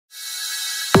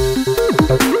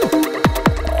Welcome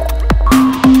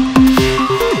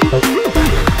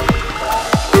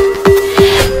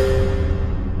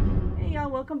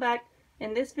back.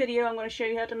 In this video I'm going to show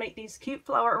you how to make these cute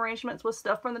flower arrangements with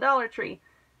stuff from the Dollar Tree.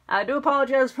 I do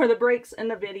apologize for the breaks in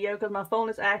the video because my phone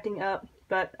is acting up,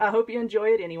 but I hope you enjoy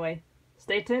it anyway.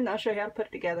 Stay tuned, I'll show you how to put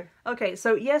it together. Okay,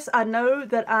 so yes, I know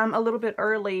that I'm a little bit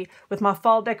early with my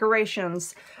fall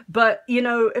decorations, but you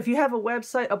know, if you have a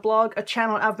website, a blog, a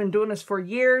channel, I've been doing this for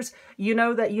years, you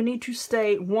know that you need to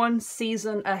stay one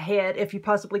season ahead if you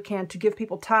possibly can to give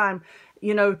people time,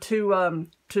 you know, to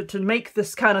make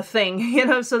this kind of thing, you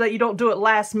know, so that you don't do it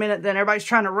last minute, then everybody's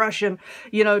trying to rush in,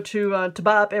 you know, to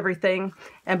buy up everything.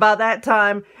 And by that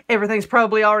time, everything's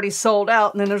probably already sold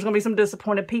out, and then there's going to be some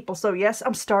disappointed people. So yes,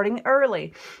 I'm starting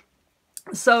early.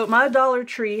 So my Dollar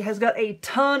Tree has got a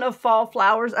ton of fall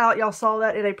flowers out. Y'all saw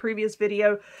that in a previous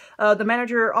video. The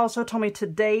manager also told me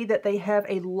today that they have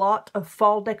a lot of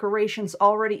fall decorations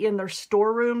already in their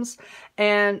storerooms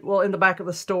and, well, in the back of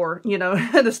the store, you know,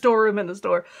 the storeroom in the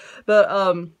store.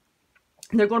 But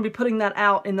they're going to be putting that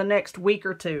out in the next week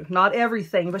or two. Not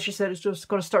everything, but she said it's just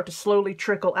going to start to slowly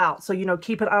trickle out. So, you know,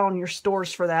 keep an eye on your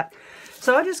stores for that.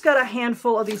 So I just got a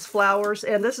handful of these flowers,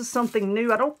 and this is something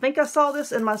new. I don't think I saw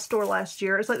this in my store last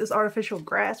year. It's like this artificial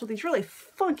grass with these really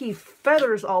funky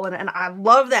feathers all in it, and I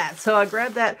love that. So I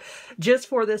grabbed that just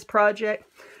for this project.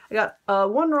 I got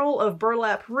one roll of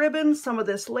burlap ribbon, some of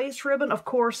this lace ribbon, of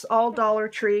course, all Dollar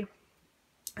Tree.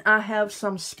 I have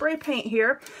some spray paint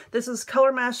here. This is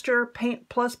Color Master Paint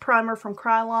Plus Primer from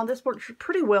Krylon. This works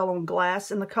pretty well on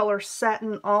glass in the color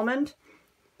Satin Almond.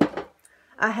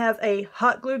 I have a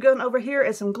hot glue gun over here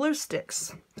and some glue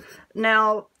sticks.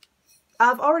 Now,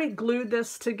 I've already glued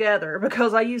this together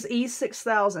because I use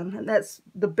E6000, and that's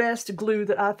the best glue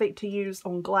that I think to use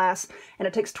on glass, and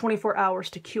it takes 24 hours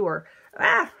to cure.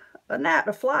 A gnat,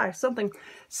 a fly, something.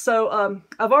 So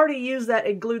I've already used that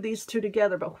and glued these two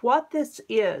together. But what this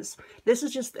is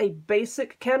just a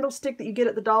basic candlestick that you get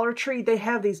at the Dollar Tree. They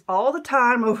have these all the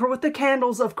time over with the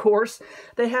candles, of course.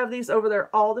 They have these over there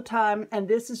all the time. And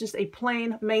this is just a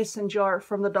plain mason jar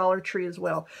from the Dollar Tree as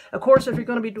well. Of course, if you're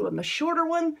going to be doing the shorter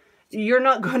one, you're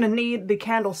not going to need the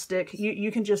candlestick.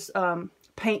 You can just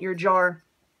paint your jar.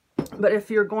 But if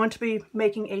you're going to be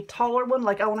making a taller one,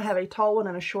 like I want to have a tall one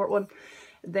and a short one,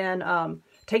 then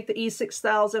take the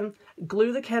E6000,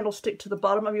 glue the candlestick to the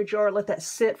bottom of your jar, let that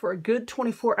sit for a good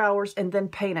 24 hours, and then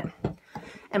paint it.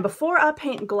 And before I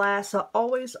paint glass, I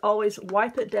always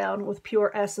wipe it down with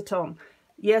pure acetone.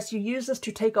 Yes, you use this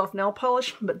to take off nail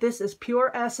polish, but this is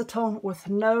pure acetone with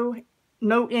no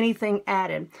anything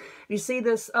added. You see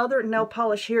this other nail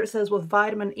polish here, it says with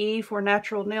vitamin E for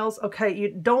natural nails. Okay,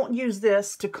 you don't use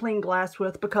this to clean glass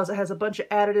with because it has a bunch of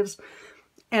additives,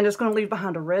 and it's going to leave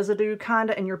behind a residue, kind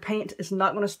of, and your paint is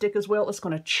not going to stick as well. It's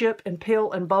going to chip and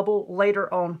peel and bubble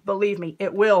later on. Believe me,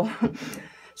 it will.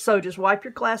 So just wipe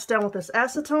your glass down with this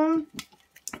acetone.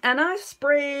 And I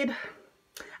sprayed,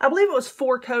 I believe it was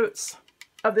 4 coats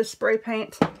of this spray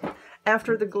paint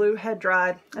after the glue had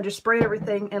dried. I just sprayed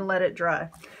everything and let it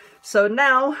dry. So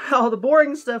now all the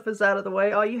boring stuff is out of the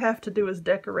way. All you have to do is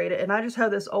decorate it. And I just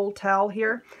have this old towel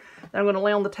here that I'm going to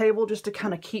lay on the table just to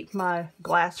kind of keep my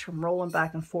glass from rolling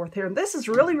back and forth here. And this is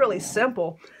really, really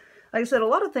simple. Like I said, a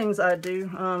lot of things I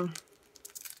do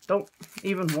don't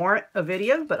even warrant a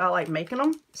video, but I like making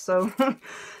them. So,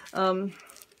 oh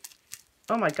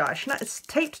my gosh, now it's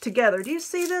taped together. Do you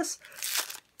see this?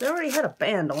 They already had a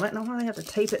band on it, and now they have to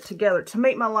tape it together to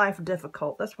make my life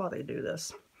difficult. That's why they do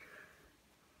this.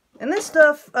 And this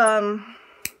stuff,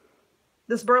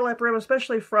 this burlap ribbon,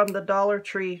 especially from the Dollar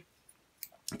Tree,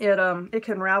 it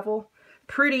can ravel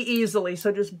pretty easily,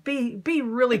 so just be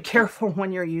really careful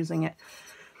when you're using it.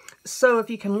 So if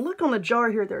you can look on the jar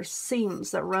here, there's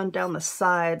seams that run down the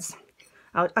sides.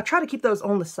 I try to keep those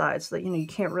on the sides so that, you know, you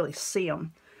can't really see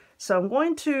them. So I'm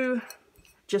going to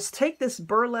just take this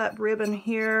burlap ribbon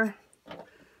here,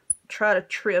 try to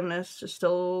trim this just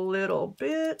a little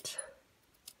bit.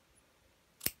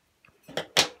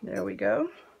 There we go.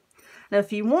 Now,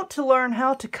 if you want to learn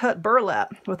how to cut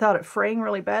burlap without it fraying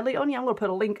really badly, I'm going to put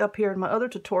a link up here in my other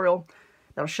tutorial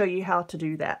that'll show you how to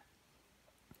do that.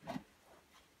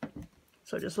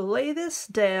 So just lay this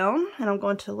down, and I'm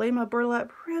going to lay my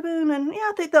burlap ribbon, and yeah,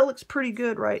 I think that looks pretty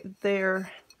good right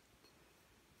there.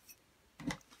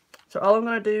 So all I'm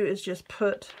going to do is just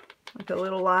put like a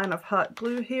little line of hot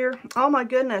glue here. Oh my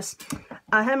goodness,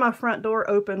 I had my front door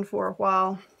open for a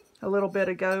while a little bit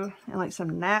ago, and like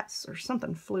some gnats or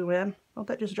something flew in. Won't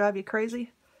that just drive you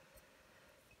crazy?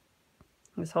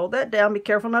 Just hold that down. Be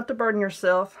careful not to burn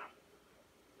yourself.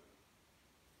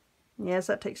 Yes,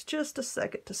 that takes just a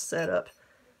second to set up.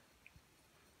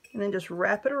 And then just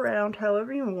wrap it around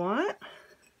however you want.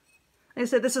 Like I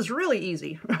said, this is really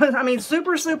easy. I mean,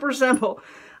 super, super simple.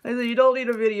 You don't need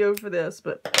a video for this,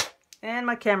 but... And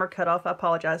my camera cut off, I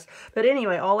apologize. But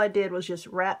anyway, all I did was just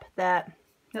wrap that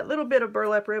little bit of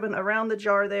burlap ribbon around the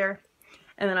jar there.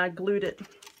 And then I glued it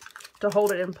to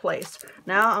hold it in place.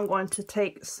 Now I'm going to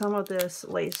take some of this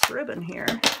lace ribbon here.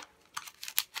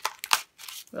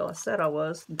 Well, I said I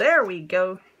was. There we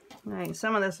go. All right,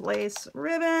 some of this lace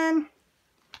ribbon.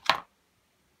 I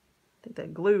think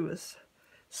that glue is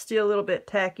still a little bit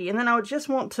tacky. And then I would just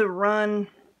want to run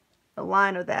a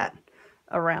line of that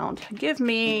around. Give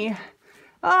me,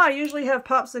 I usually have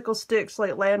popsicle sticks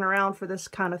like laying around for this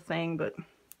kind of thing, but I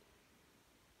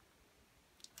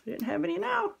didn't have any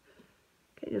now.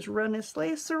 Okay, just run this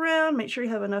lace around. Make sure you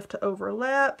have enough to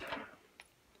overlap.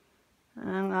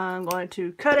 And I'm going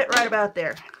to cut it right about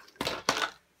there.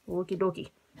 Okie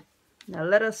dokie. Now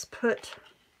let us put,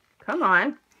 come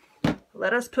on,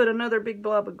 let us put another big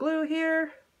blob of glue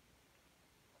here.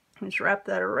 Just wrap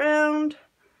that around.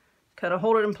 Kind of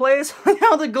hold it in place.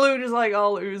 Now the glue just like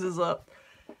all oozes up.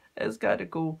 It's kind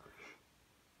of cool.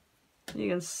 You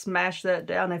can smash that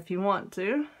down if you want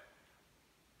to.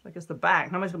 Like it's the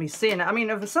back. Nobody's gonna be seeing it. I mean,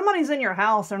 if somebody's in your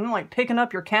house and they're like picking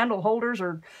up your candle holders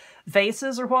or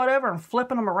vases or whatever and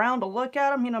flipping them around to look at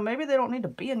them, you know, maybe they don't need to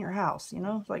be in your house, you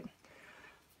know? It's like,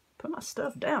 put my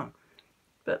stuff down.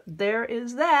 But there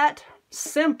is that.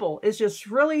 Simple. It's just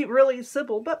really, really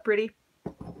simple, but pretty.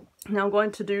 Now I'm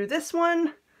going to do this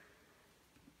one.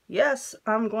 Yes,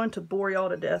 I'm going to bore y'all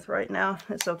to death right now.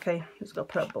 It's okay. Just gonna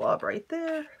put a blob right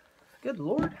there. Good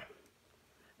Lord.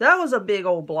 That was a big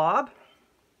old blob.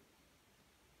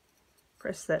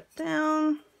 Press that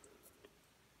down.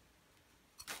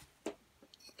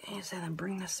 Okay, so then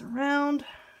bring this around.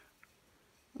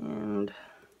 And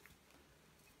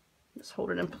just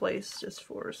hold it in place just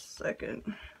for a second.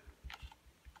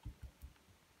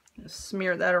 Just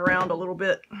smear that around a little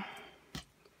bit.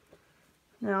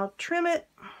 Now trim it.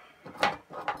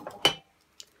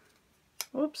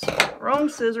 Oops, wrong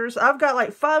scissors. I've got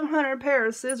like 500 pair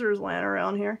of scissors laying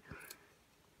around here.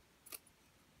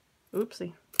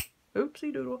 Oopsie.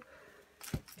 Oopsie doodle.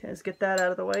 Okay, let's get that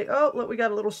out of the way. Oh, look, we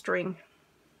got a little string.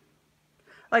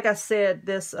 Like I said,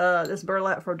 this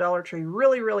burlap from Dollar Tree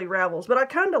really, really ravels. But I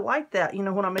kind of like that, you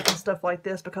know, when I'm making stuff like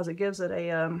this because it gives it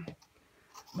a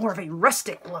more of a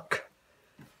rustic look.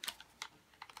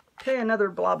 Okay, another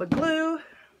blob of glue.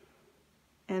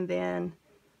 And then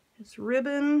this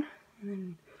ribbon. And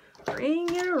then bring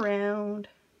it around.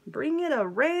 Bring it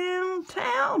around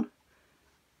town.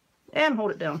 And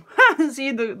hold it down.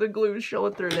 See the glue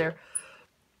showing through there.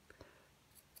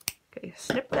 Okay,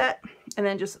 snip that. And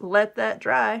then just let that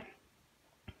dry.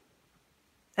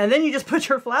 And then you just put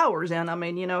your flowers in. I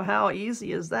mean, you know, how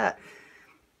easy is that?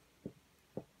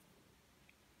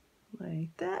 Like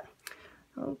that.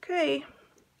 Okay.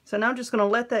 So now I'm just going to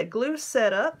let that glue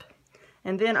set up.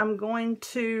 And then I'm going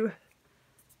to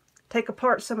take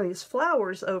apart some of these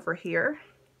flowers over here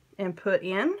and put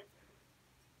in.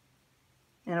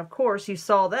 And of course you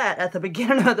saw that at the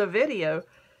beginning of the video.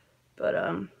 But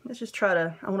let's just try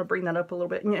to, I want to bring that up a little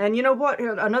bit. And you know what?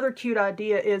 Another cute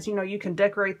idea is, you know, you can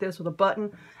decorate this with a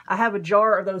button. I have a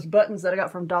jar of those buttons that I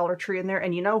got from Dollar Tree in there.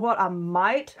 And you know what? I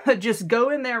might just go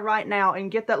in there right now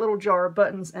and get that little jar of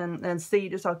buttons and see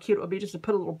just how cute it would be just to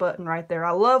put a little button right there.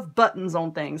 I love buttons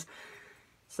on things.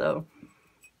 So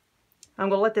I'm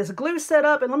going to let this glue set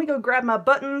up and let me go grab my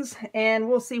buttons and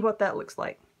we'll see what that looks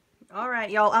like. Alright,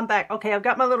 y'all, I'm back. Okay, I've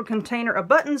got my little container of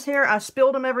buttons here. I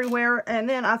spilled them everywhere, and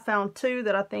then I found two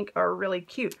that I think are really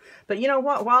cute. But you know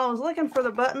what? While I was looking for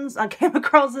the buttons, I came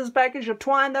across this package of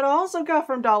twine that I also got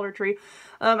from Dollar Tree.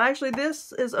 Actually,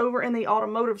 this is over in the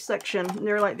automotive section,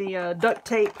 near like the duct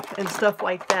tape and stuff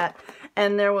like that.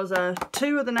 And there was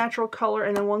two of the natural color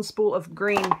and then one spool of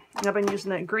green. And I've been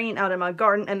using that green out in my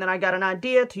garden, and then I got an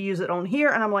idea to use it on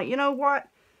here, and I'm like, you know what?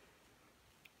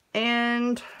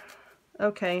 And,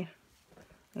 okay.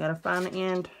 I gotta find the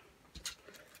end.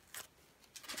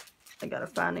 I gotta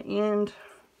find the end.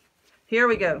 Here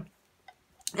we go.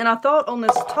 And I thought on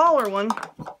this taller one,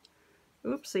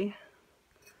 oopsie,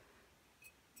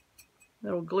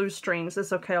 little glue strings.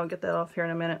 It's okay, I'll get that off here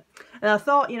in a minute. And I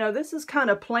thought, you know, this is kind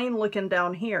of plain looking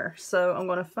down here. So I'm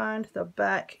going to find the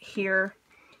back here.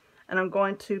 And I'm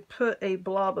going to put a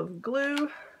blob of glue.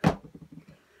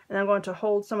 And I'm going to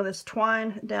hold some of this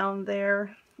twine down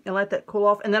there. And let that cool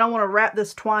off. And then I want to wrap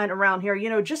this twine around here,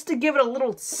 you know, just to give it a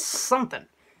little something.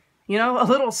 You know, a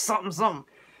little something, something.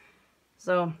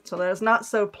 So that it's not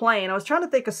so plain. I was trying to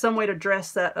think of some way to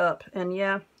dress that up. And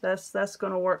yeah, that's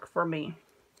going to work for me.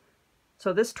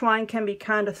 So this twine can be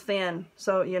kind of thin,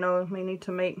 so you know, we need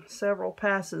to make several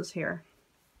passes here.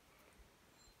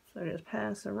 So just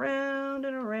pass around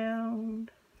and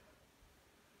around.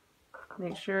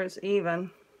 Make sure it's even.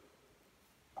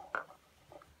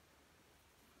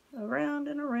 Around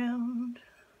and around.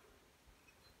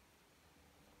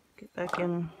 Get back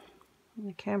in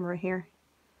the camera here.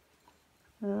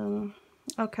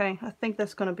 Okay, I think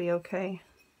that's going to be okay.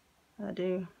 I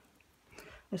do.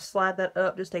 Just slide that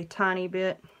up just a tiny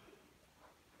bit.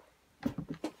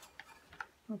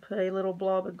 I'll put a little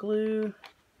blob of glue.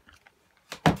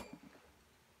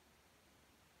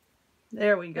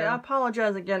 There we go. I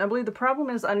apologize again. I believe the problem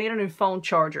is I need a new phone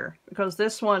charger because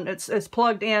this one, it's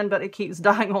plugged in, but it keeps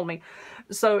dying on me.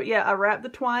 So yeah, I wrapped the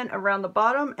twine around the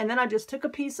bottom, and then I just took a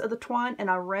piece of the twine and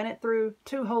I ran it through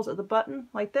 2 holes at the button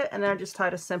like that, and then I just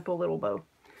tied a simple little bow.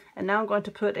 And now I'm going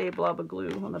to put a blob of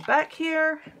glue on the back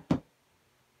here.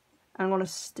 I'm going to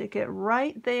stick it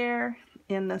right there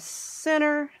in the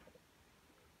center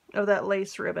of that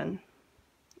lace ribbon.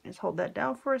 Just hold that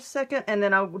down for a second, and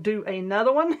then I'll do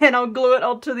another one, and I'll glue it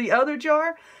onto the other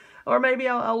jar, or maybe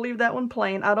I'll leave that one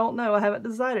plain. I don't know. I haven't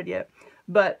decided yet.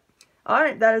 But,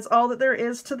 alright, that is all that there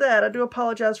is to that. I do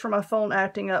apologize for my phone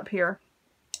acting up here.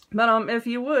 But if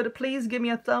you would, please give me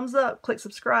a thumbs up, click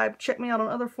subscribe, check me out on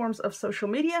other forms of social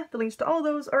media. The links to all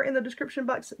those are in the description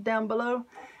box down below,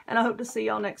 and I hope to see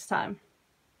y'all next time.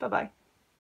 Bye-bye.